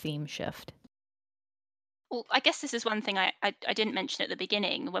the theme shift? Well, I guess this is one thing I didn't mention at the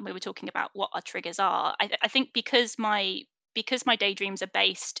beginning when we were talking about what our triggers are. I think because my daydreams are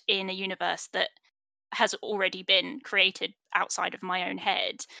based in a universe that has already been created outside of my own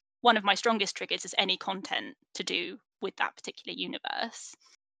head, one of my strongest triggers is any content to do with that particular universe.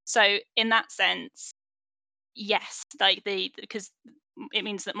 So in that sense, yes, like because it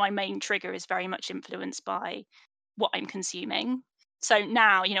means that my main trigger is very much influenced by what I'm consuming. So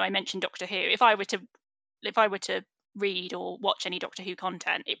now, I mentioned Doctor Who. If I were to read or watch any Doctor Who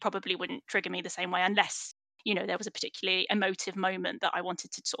content, it probably wouldn't trigger me the same way unless, there was a particularly emotive moment that I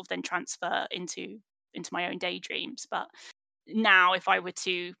wanted to sort of then transfer into my own daydreams. But now if I were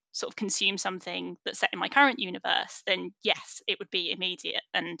to sort of consume something that's set in my current universe, then yes, it would be immediate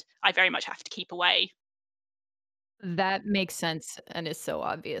and I very much have to keep away. That makes sense and is so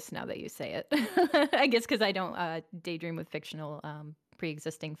obvious now that you say it. I guess because I don't daydream with fictional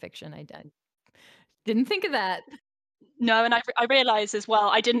pre-existing fiction. I didn't think of that. No, and I realize as well,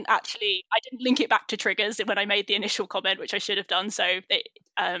 I didn't link it back to triggers when I made the initial comment, which I should have done. So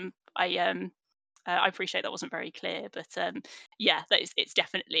I appreciate that wasn't very clear, but yeah, it's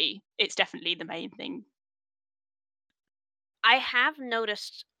definitely the main thing. I have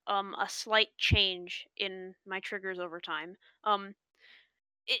noticed a slight change in my triggers over time. Um,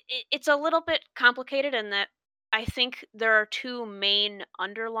 it's a little bit complicated in that I think there are two main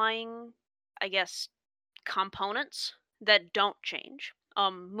underlying, I guess, components that don't change.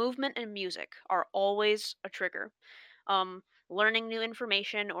 Movement and music are always a trigger. Learning new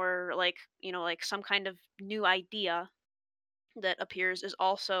information or like some kind of new idea that appears is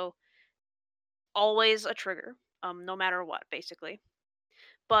also always a trigger. No matter what, basically.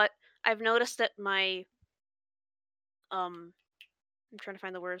 But I've noticed that my um I'm trying to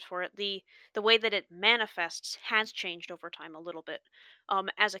find the words for it. The way that it manifests has changed over time a little bit.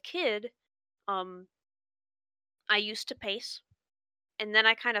 As a kid, um I used to pace, and then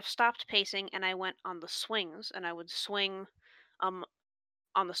I kind of stopped pacing and I went on the swings, and I would swing um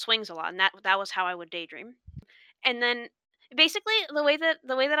on the swings a lot, and that was how I would daydream. And then basically the way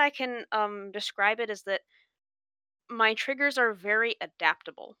that I can describe it is that my triggers are very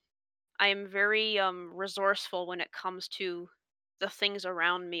adaptable. I am very resourceful when it comes to the things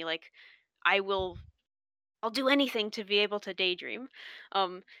around me. Like I'll do anything to be able to daydream.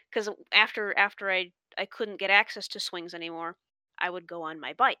 Because after I couldn't get access to swings anymore, I would go on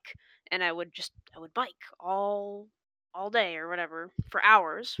my bike and I would bike all day or whatever for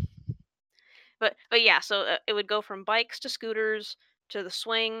hours. But yeah, so it would go from bikes to scooters to the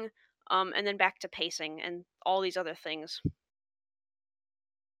swing, and then back to pacing and all these other things.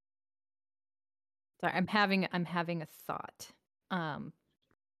 Sorry, I'm having a thought.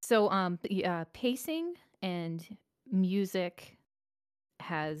 Pacing and music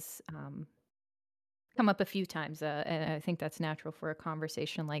has come up a few times, and I think that's natural for a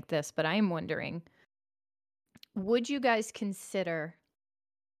conversation like this. But I'm wondering, would you guys consider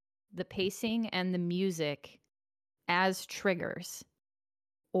the pacing and the music as triggers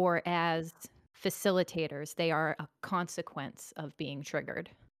or as facilitators? They are a consequence of being triggered.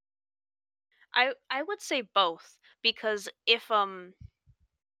 I would say both because if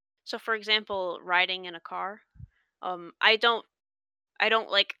so for example, riding in a car, I don't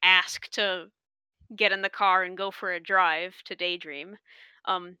like ask to get in the car and go for a drive to daydream.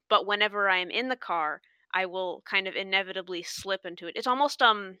 But whenever I'm in the car, I will kind of inevitably slip into it. It's almost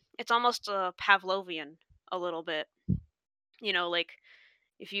Pavlovian a little bit. You know, like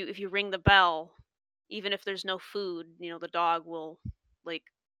if you ring the bell, even if there's no food, you know, the dog will like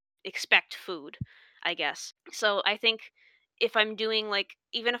expect food, I guess. So I think if I'm doing like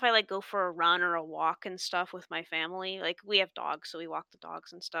even if I like go for a run or a walk and stuff with my family, like we have dogs, so we walk the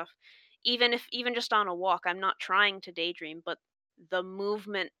dogs and stuff. Even just on a walk, I'm not trying to daydream, but the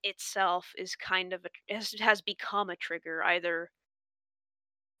movement itself is kind of has become a trigger, either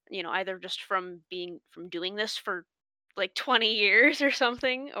either just from doing this for like 20 years or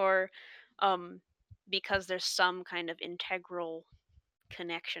something, or um because there's some kind of integral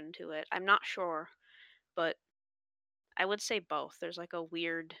connection to it. I'm not sure, but I would say both. There's a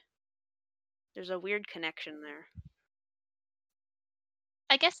weird connection there.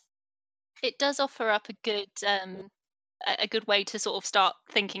 I guess it does offer up a good way to sort of start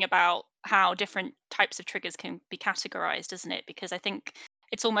thinking about how different types of triggers can be categorized, doesn't it? Because I think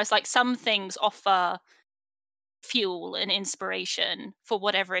it's almost like some things offer fuel and inspiration for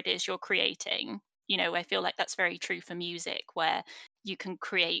whatever it is you're creating. I feel like that's very true for music, where you can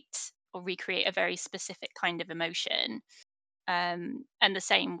create or recreate a very specific kind of emotion. And the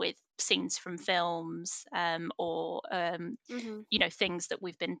same with scenes from films, or Mhm. things that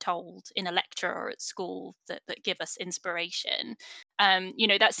we've been told in a lecture or at school that give us inspiration.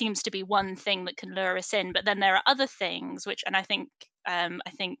 That seems to be one thing that can lure us in, but then there are other things which, and I think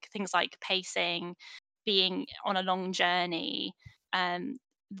things like pacing, being on a long journey, um,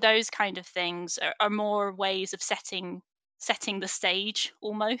 those kind of things are more ways of setting the stage,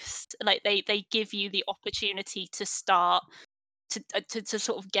 almost like they give you the opportunity to start to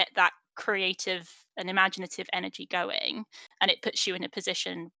sort of get that creative and imaginative energy going, and it puts you in a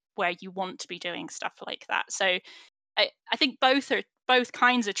position where you want to be doing stuff like that. So I think both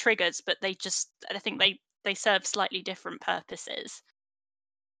kinds of triggers, but I think they serve slightly different purposes.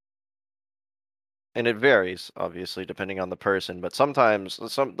 And it varies, obviously, depending on the person. But sometimes,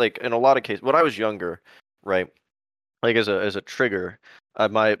 like in a lot of cases, when I was younger, right, like as a trigger,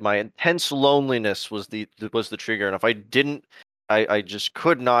 my intense loneliness was the trigger, and if I didn't, I just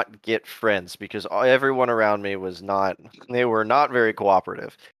could not get friends because everyone around me was not, they were not very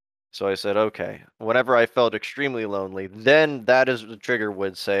cooperative. So I said, okay, whenever I felt extremely lonely, then that is the trigger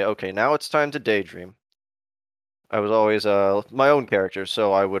would say, okay, now it's time to daydream. I was always my own character,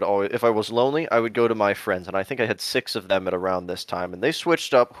 so I would always, if I was lonely, I would go to my friends, and I think I had 6 of them at around this time, and they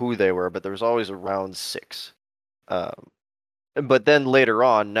switched up who they were, but there was always around 6. Um, but then later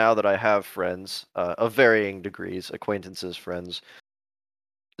on, now that I have friends of varying degrees, acquaintances, friends,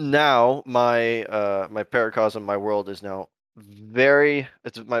 now my paracosm, my world is now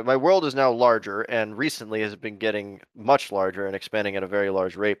my world is now larger, and recently has been getting much larger and expanding at a very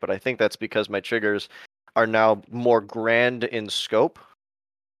large rate. But I think that's because my triggers are now more grand in scope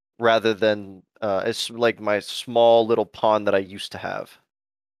rather than it's like my small little pond that I used to have.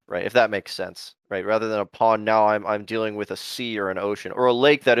 Right, if that makes sense, right? Rather than a pond, now I'm dealing with a sea or an ocean or a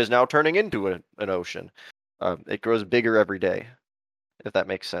lake that is now turning into an ocean. It grows bigger every day, if that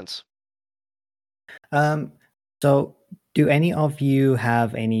makes sense. Um, so, do any of you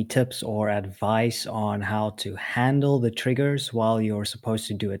have any tips or advice on how to handle the triggers while you're supposed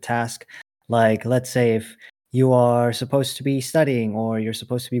to do a task? Like, let's say if you are supposed to be studying or you're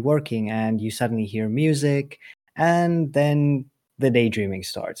supposed to be working and you suddenly hear music and then the daydreaming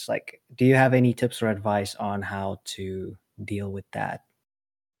starts. Like, do you have any tips or advice on how to deal with that?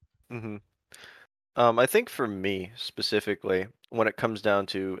 hmm I think for me specifically, when it comes down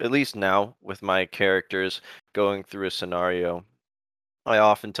to, at least now with my characters going through a scenario, I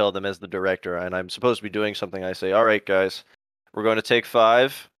often tell them as the director, and I'm supposed to be doing something, I say, all right, guys, we're going to take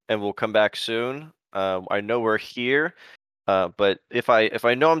 5 and we'll come back soon. I know we're here, but if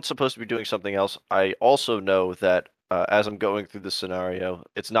I know I'm supposed to be doing something else, I also know that as I'm going through the scenario,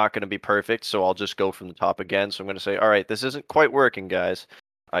 it's not going to be perfect, so I'll just go from the top again. So I'm going to say, all right, this isn't quite working, guys.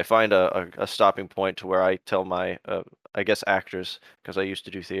 I find a stopping point to where I tell my, I guess, actors, because I used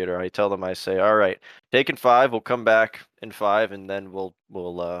to do theater, I tell them, I say, all right, taking 5, we'll come back in 5, and then we'll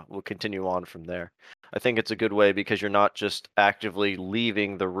continue on from there. I think it's a good way because you're not just actively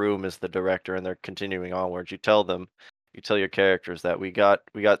leaving the room as the director and they're continuing onwards. You tell your characters that we got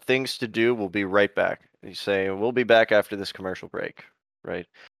things to do. We'll be right back. You say we'll be back after this commercial break, right?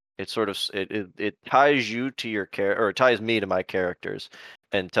 It sort of it ties you to your character, or it ties me to my characters,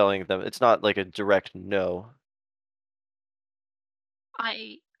 and telling them it's not like a direct no.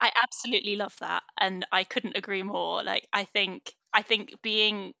 I absolutely love that, and I couldn't agree more. Like I think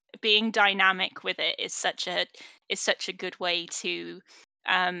being dynamic with it is such a good way to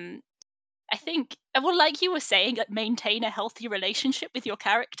um I think, well, like you were saying, like maintain a healthy relationship with your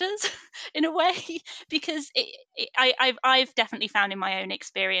characters in a way, because I've definitely found in my own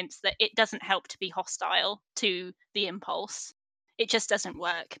experience that it doesn't help to be hostile to the impulse. It just doesn't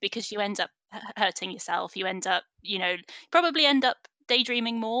work because you end up hurting yourself. You end up, probably end up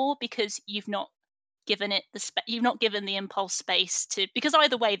daydreaming more because you've not given the impulse space to, because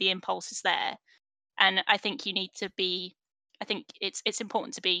either way the impulse is there, and I think you need to be. I think it's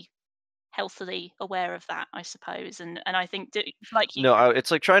important to be healthily aware of that, I suppose. And I think like you, No,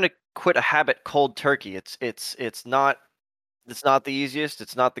 it's like trying to quit a habit cold turkey. It's not the easiest.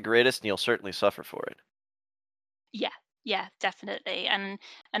 It's not the greatest, and you'll certainly suffer for it. yeah, yeah, definitely. And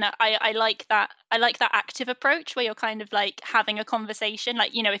I like that. I like that active approach where you're kind of like having a conversation.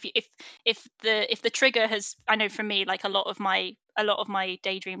 Like, if the trigger has, I know for me, like a lot of my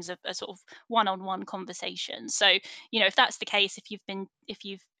daydreams are sort of one-on-one conversations. So, if that's the case, if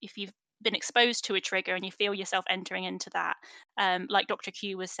you've been exposed to a trigger and you feel yourself entering into that, like Dr.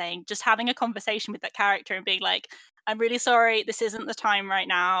 Q was saying, just having a conversation with that character and being like, I'm really sorry, this isn't the time right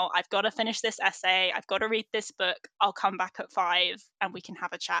now. I've got to finish this essay. I've got to read this book. I'll come back at 5 and we can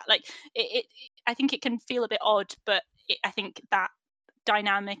have a chat. Like I think it can feel a bit odd, but I think that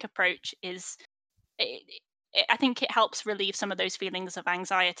dynamic approach it, I think it helps relieve some of those feelings of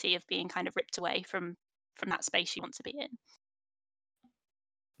anxiety of being kind of ripped away from that space you want to be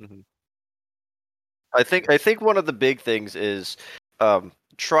in. Mhm. I think one of the big things is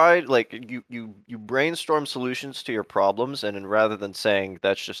try, like, you brainstorm solutions to your problems, and then rather than saying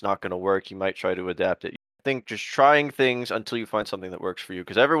that's just not going to work, you might try to adapt it. I think just trying things until you find something that works for you,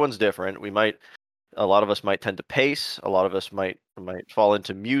 because everyone's different. A lot of us might tend to pace, a lot of us might fall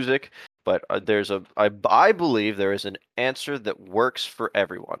into music, but I believe there is an answer that works for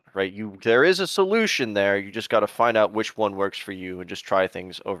everyone, right? There is a solution there. You just got to find out which one works for you and just try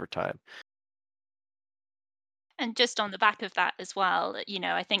things over time. And just on the back of that as well,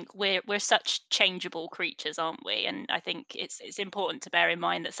 I think we're such changeable creatures, aren't we? And I think it's important to bear in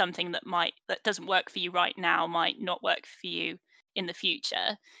mind that something that doesn't work for you right now might not work for you in the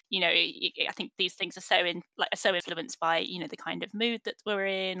future. I think these things are so influenced by the kind of mood that we're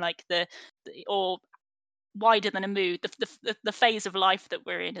in, like or wider than a mood, the phase of life that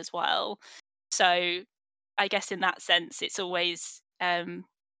we're in as well. So I guess in that sense, it's always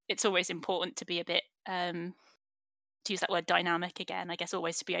important to be a bit to use that word dynamic again, I guess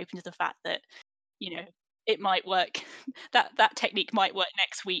always to be open to the fact that, you know, it might work that technique might work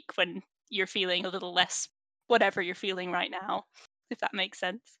next week when you're feeling a little less whatever you're feeling right now, if that makes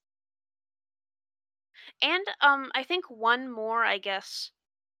sense. And I think one more, I guess,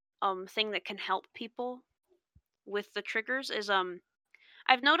 thing that can help people with the triggers is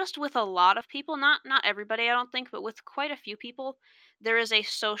I've noticed with a lot of people, not everybody I don't think, but with quite a few people, there is a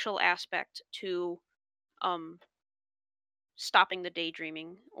social aspect to um stopping the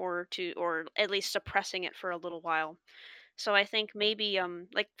daydreaming, or at least suppressing it for a little while. So I think maybe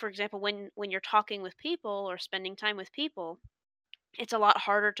like for example, when you're talking with people or spending time with people, it's a lot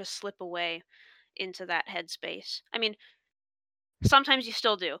harder to slip away into that headspace. I mean, sometimes you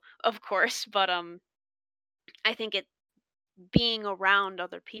still do, of course, but I think it being around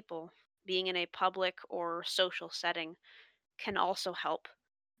other people, being in a public or social setting can also help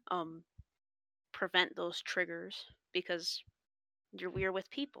um prevent those triggers because we're with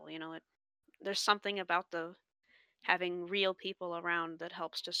people, there's something about the having real people around that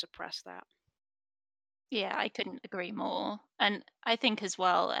helps to suppress that. Yeah, I couldn't agree more. And I think as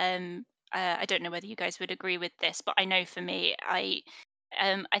well, I don't know whether you guys would agree with this, but I know for me, I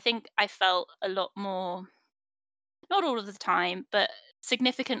think I felt a lot more, not all of the time, but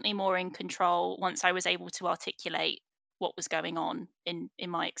significantly more in control once I was able to articulate what was going on in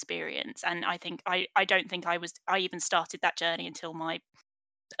my experience. And I think I don't think I even started that journey until my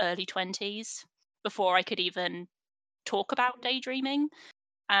early 20s before I could even talk about daydreaming.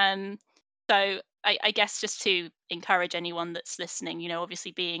 Um, so I guess just to encourage anyone that's listening,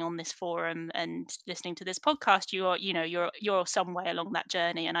 obviously being on this forum and listening to this podcast, you're some way along that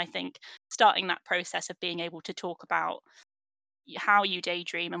journey. And I think starting that process of being able to talk about how you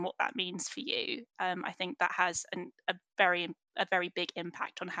daydream and what that means for you, I think that has a very big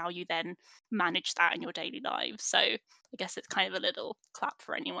impact on how you then manage that in your daily lives. So I guess it's kind of a little clap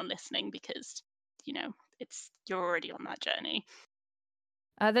for anyone listening, because you're already on that journey.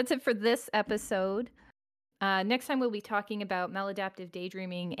 That's it for this episode. Next time we'll be talking about maladaptive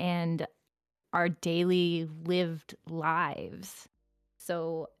daydreaming and our daily lived lives.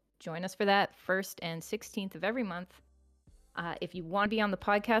 So join us for that 1st and 16th of every month. If you want to be on the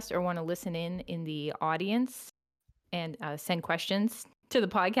podcast or want to listen in the audience and send questions to the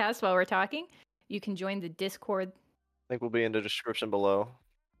podcast while we're talking, you can join the Discord. I think we'll be in the description below.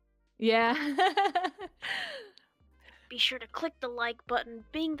 Yeah. Be sure to click the like button,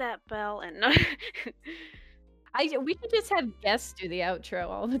 bing that bell, and we should just have guests do the outro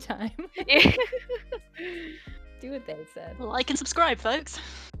all the time. Do what they said. Like and subscribe, folks.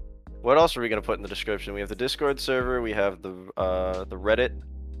 What else are we gonna put in the description? We have the Discord server. We have the Reddit.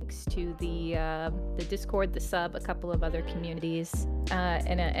 Links to the Discord, the sub, a couple of other communities,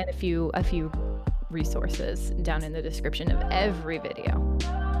 and a few resources down in the description of every video.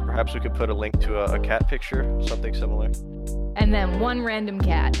 Perhaps we could put a link to a cat picture, something similar. And then one random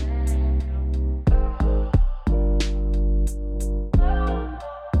cat.